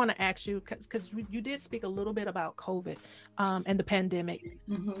did want to ask you, because you did speak a little bit about COVID and the pandemic.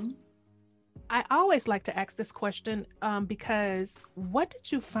 I always like to ask this question because what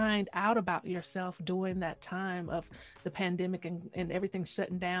did you find out about yourself during that time of the pandemic and everything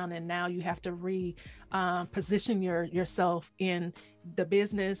shutting down, and now you have to position yourself in the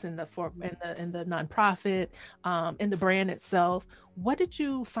business and the nonprofit and the brand itself? What did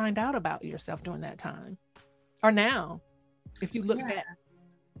you find out about yourself during that time, or now, if you look back?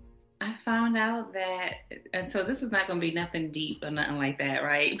 I found out that, and so this is not going to be nothing deep or nothing like that,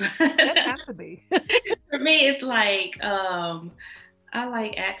 right? It has to be. For me, it's like, I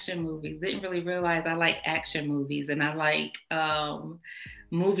like action movies. Didn't really realize I like action movies, and I like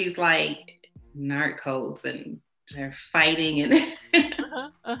movies like Narcos, and they're fighting, and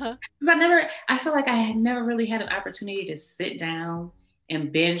because I feel like I had never really had an opportunity to sit down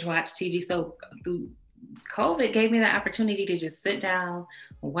and binge watch TV. So through COVID gave me the opportunity to just sit down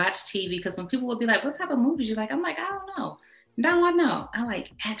and watch TV, because when people would be like, what type of movies you like? I'm like, I don't know. Now I know. I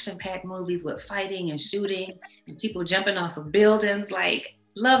like action-packed movies with fighting and shooting and people jumping off of buildings. Like,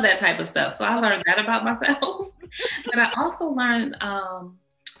 love that type of stuff. So I learned that about myself. But I also learned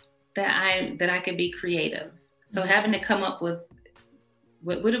that I could be creative. So having to come up with,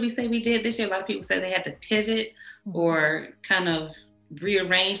 what did we say we did this year? A lot of people say they had to pivot or kind of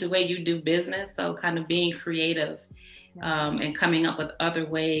rearrange the way you do business. So kind of being creative and coming up with other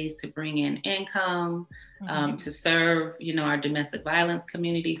ways to bring in income, to serve, our domestic violence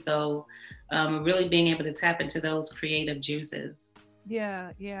community. So really being able to tap into those creative juices.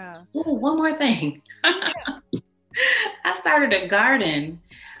 Yeah. Ooh, one more thing. I started a garden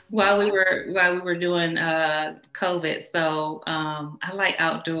while we were doing COVID. So I like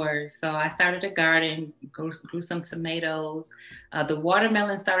outdoors. So I started a garden, grew some tomatoes. The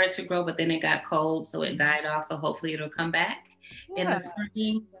watermelon started to grow, but then it got cold, so it died off. So hopefully it'll come back in the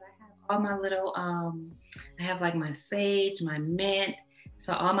spring. But I have all my little, I have like my sage, my mint.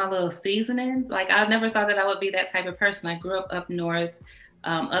 So all my little seasonings. Like, I never thought that I would be that type of person. I grew up north.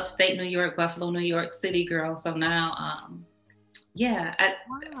 upstate New York, Buffalo, New York City girl. So now, yeah,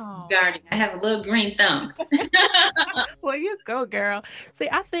 Wow. garden. I have a little green thumb. Well, you go, girl. See,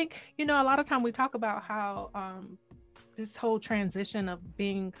 I think, a lot of time we talk about how this whole transition of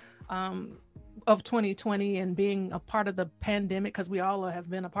being of 2020 and being a part of the pandemic, because we all have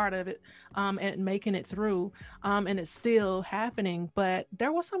been a part of it, and making it through, and it's still happening, but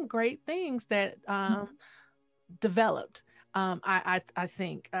there were some great things that developed, I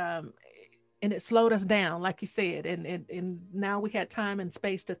think, and it slowed us down, like you said, and now we had time and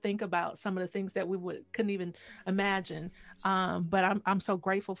space to think about some of the things that couldn't even imagine. But I'm so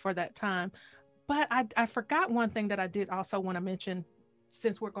grateful for that time. But I forgot one thing that I did also want to mention,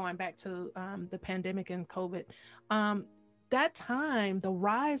 since we're going back to the pandemic and COVID. That time, the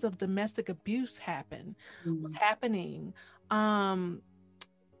rise of domestic abuse was happening,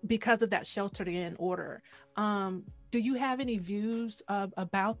 because of that sheltered in order. Do you have any views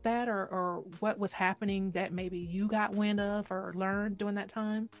about that, or what was happening that maybe you got wind of or learned during that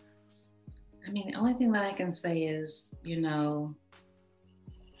time? I mean, the only thing that I can say is,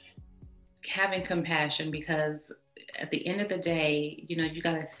 having compassion, because at the end of the day, you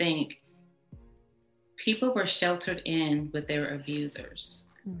got to think people were sheltered in with their abusers.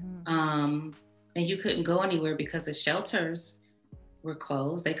 And you couldn't go anywhere because the shelters were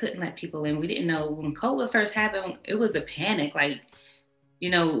closed. They couldn't let people in. We didn't know when COVID first happened, it was a panic. Like,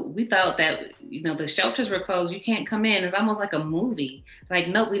 we thought that, the shelters were closed. You can't come in. It's almost like a movie. Like,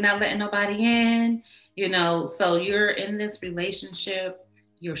 nope, we're not letting nobody in, so you're in this relationship,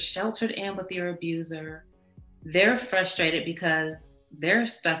 you're sheltered in with your abuser. They're frustrated because they're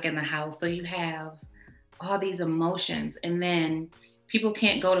stuck in the house. So you have all these emotions, and then people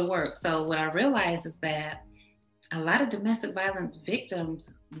can't go to work. So what I realized is that a lot of domestic violence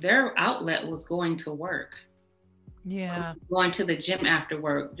victims, their outlet was going to work. Yeah. Going to the gym after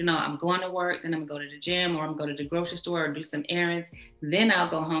work. I'm going to work, then I'm going to go to the gym, or I'm going to the grocery store or do some errands. Then I'll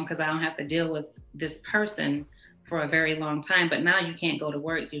go home because I don't have to deal with this person for a very long time. But now you can't go to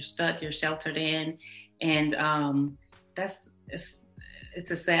work. You're stuck. You're sheltered in. And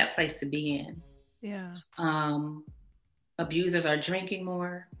it's a sad place to be in. Yeah. Abusers are drinking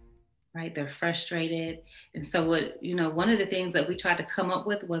more, right? They're frustrated. And so one of the things that we tried to come up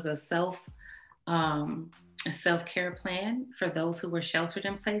with was a self-care plan for those who were sheltered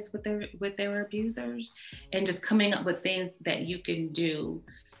in place with their abusers, and just coming up with things that you can do,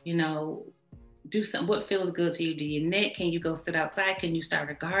 do something. What feels good to you? Do you knit? Can you go sit outside? Can you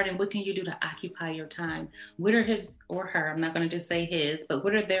start a garden? What can you do to occupy your time? What are his or her, I'm not going to just say his, but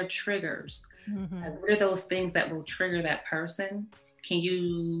what are their triggers? Like, what are those things that will trigger that person? Can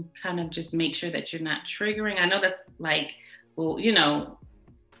you kind of just make sure that you're not triggering? I know that's like, well,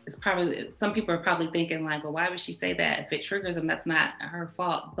 it's probably, some people are probably thinking like, well, why would she say that? If it triggers them, that's not her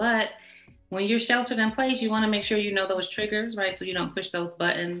fault. But when you're sheltered in place, you want to make sure you know those triggers, right? So you don't push those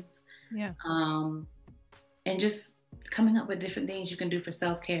buttons. Yeah. And just coming up with different things you can do for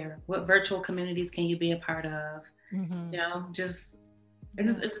self-care. What virtual communities can you be a part of? It's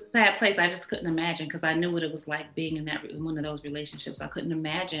a sad place. I just couldn't imagine, because I knew what it was like being in one of those relationships. I couldn't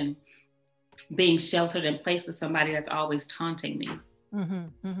imagine being sheltered in place with somebody that's always taunting me.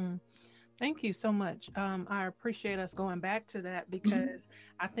 Thank you so much. I appreciate us going back to that, because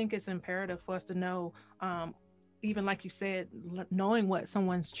I think it's imperative for us to know, even like you said, knowing what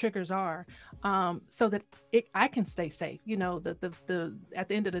someone's triggers are, so that I can stay safe. The at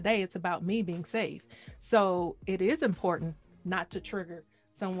the end of the day, it's about me being safe. So it is important not to trigger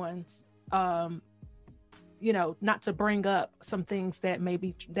someone's, not to bring up some things that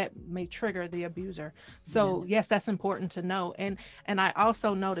may trigger the abuser. So yes, that's important to know. And I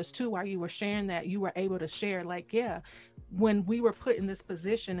also noticed too, while you were sharing that, you were able to share, like, when we were put in this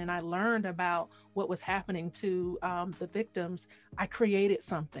position and I learned about what was happening to the victims, I created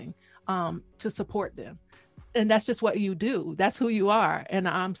something to support them. And that's just what you do. That's who you are. And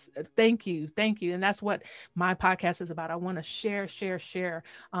thank you. And that's what my podcast is about. I want to share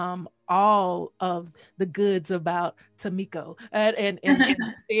all of the goods about Tomiko, and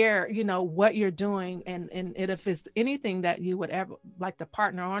share, what you're doing. And if it's anything that you would ever like to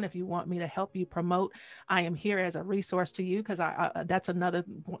partner on, if you want me to help you promote, I am here as a resource to you, because that's another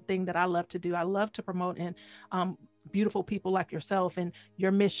thing that I love to do. I love to promote and beautiful people like yourself and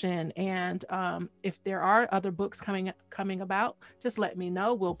your mission. And if there are other books coming about, just let me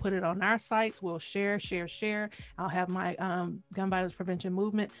know. We'll put it on our sites. We'll share. I'll have my gun violence prevention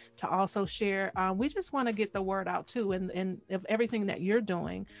movement to also share. We just want to get the word out too. And if everything that you're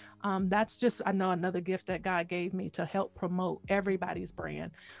doing, that's just, I know, another gift that God gave me to help promote everybody's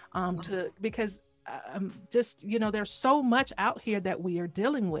brand, because just, there's so much out here that we are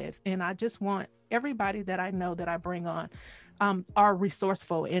dealing with. And I just want everybody that I know that I bring on are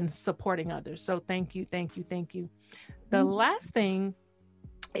resourceful in supporting others. So thank you, thank you, thank you. The last thing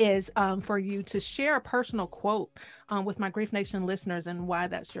is for you to share a personal quote with my Grief Nation listeners and why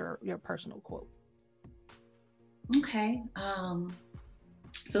that's your personal quote. Okay.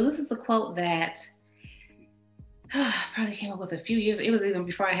 So this is a quote that I probably came up with a few years. It was even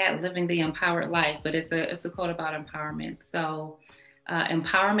before I had Living the Empowered Life, but it's a quote about empowerment. So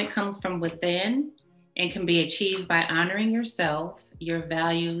empowerment comes from within and can be achieved by honoring yourself, your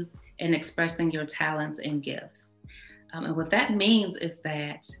values, and expressing your talents and gifts. And what that means is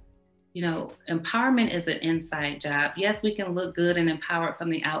that, empowerment is an inside job. Yes, we can look good and empowered from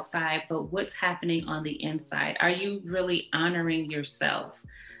the outside, but what's happening on the inside? Are you really honoring yourself?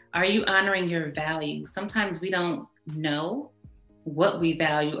 Are you honoring your values? Sometimes we don't know what we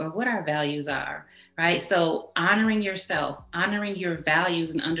value or what our values are, right? So honoring yourself, honoring your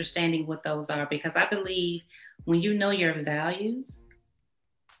values and understanding what those are, because I believe when you know your values,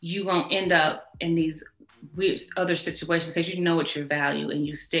 you won't end up in these weird other situations because you know what your value and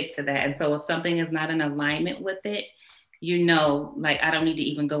you stick to that. And so if something is not in alignment with it, I don't need to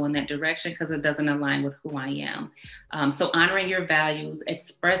even go in that direction because it doesn't align with who I am. So honoring your values,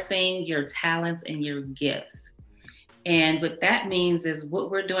 expressing your talents and your gifts. And what that means is what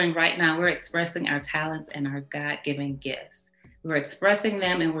we're doing right now, we're expressing our talents and our God-given gifts. We're expressing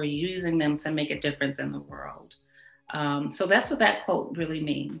them and we're using them to make a difference in the world. So that's what that quote really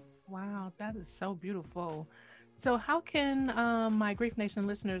means. Wow, that is so beautiful. So how can my Grief Nation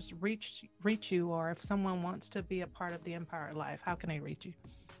listeners reach you, or if someone wants to be a part of the Empowered Life, how can they reach you?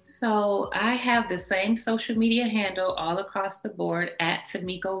 So I have the same social media handle all across the board at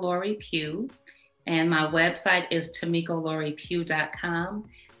Tamiko Laurie Pugh. And my website is TamikoLauriePugh.com.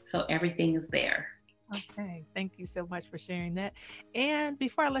 So everything is there. Okay. Thank you so much for sharing that. And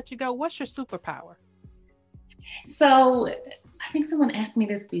before I let you go, what's your superpower? So I think someone asked me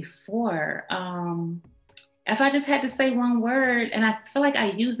this before. If I just had to say one word, and I feel like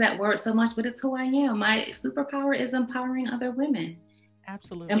I use that word so much, but it's who I am. My superpower is empowering other women.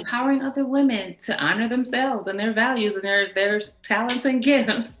 Absolutely. Empowering other women to honor themselves and their values and their talents and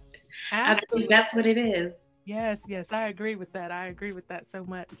gifts. Absolutely. I think that's what it is. Yes, I agree with that. I agree with that so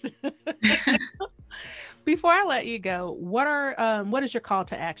much. Before I let you go, what is your call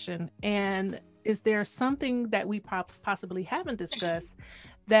to action? And is there something that we possibly haven't discussed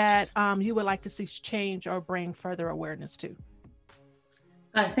that you would like to see change or bring further awareness to?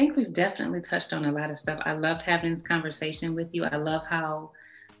 I think we've definitely touched on a lot of stuff. I loved having this conversation with you. I love how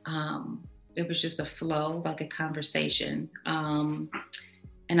it was just a flow, like a conversation.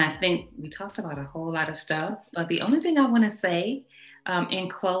 And I think we talked about a whole lot of stuff. But the only thing I want to say in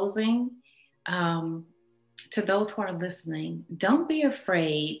closing, to those who are listening, don't be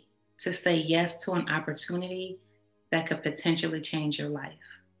afraid to say yes to an opportunity that could potentially change your life.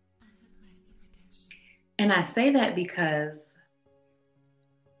 And I say that because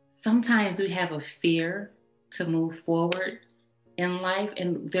sometimes we have a fear to move forward in life,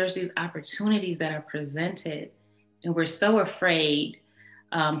 and there's these opportunities that are presented, and we're so afraid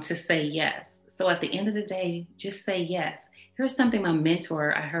to say yes. So at the end of the day, just say yes. Here's something my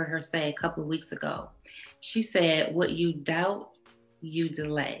mentor, I heard her say a couple of weeks ago. She said, what you doubt, you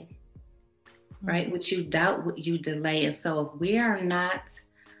delay. Right? What you doubt, what you delay. And so if we are not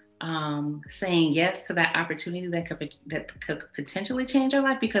saying yes to that opportunity that could potentially change our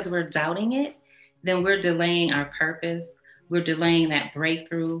life because we're doubting it, then we're delaying our purpose. We're delaying that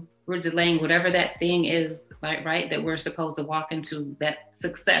breakthrough. We're delaying whatever that thing is, right, that we're supposed to walk into, that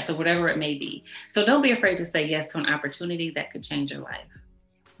success or whatever it may be. So don't be afraid to say yes to an opportunity that could change your life.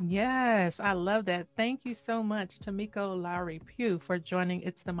 Yes, I love that. Thank you so much, Tamiko Laurie Pugh, for joining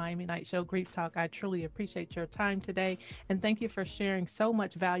It's the Miami Night Show Grief Talk. I truly appreciate your time today. And thank you for sharing so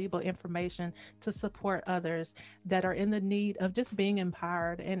much valuable information to support others that are in the need of just being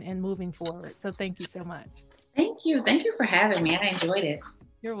empowered and moving forward. So thank you so much. Thank you. Thank you for having me. I enjoyed it.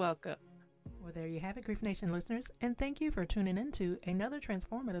 You're welcome. Well, there you have it, Grief Nation listeners. And thank you for tuning into another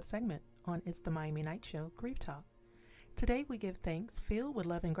transformative segment on It's the Miami Night Show Grief Talk. Today, we give thanks filled with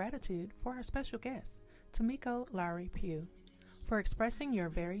love and gratitude for our special guest, Tamiko Laurie Pugh, for expressing your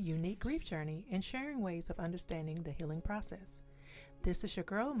very unique grief journey and sharing ways of understanding the healing process. This is your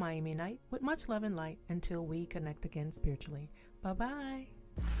girl, Miami Night, with much love and light until we connect again spiritually. Bye-bye.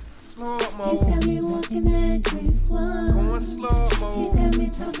 Slow mo. He's got me walking that grief one. Going slow mo. He's got me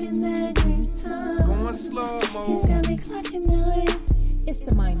talking that grief tongue. Going slow mo. He's got me clocking the way. It's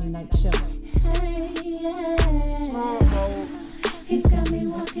the Miami Night Show. Hey, yeah. Slow mo. He's got me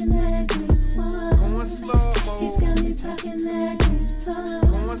walking that grief one. slow mo. He's got me talking that grief talk.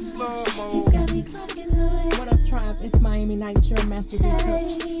 Going slow mo. He's got me clocking away. What up, Tribe? It's Miami Night, your Master Grief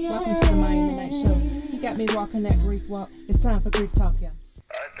Coach. Welcome to the Miami Night Show. You got me walking that grief walk. It's time for Grief Talk, y'all.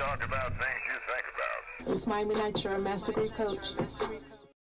 I talk about things you think about. It's Miami Night, your Master Grief Coach.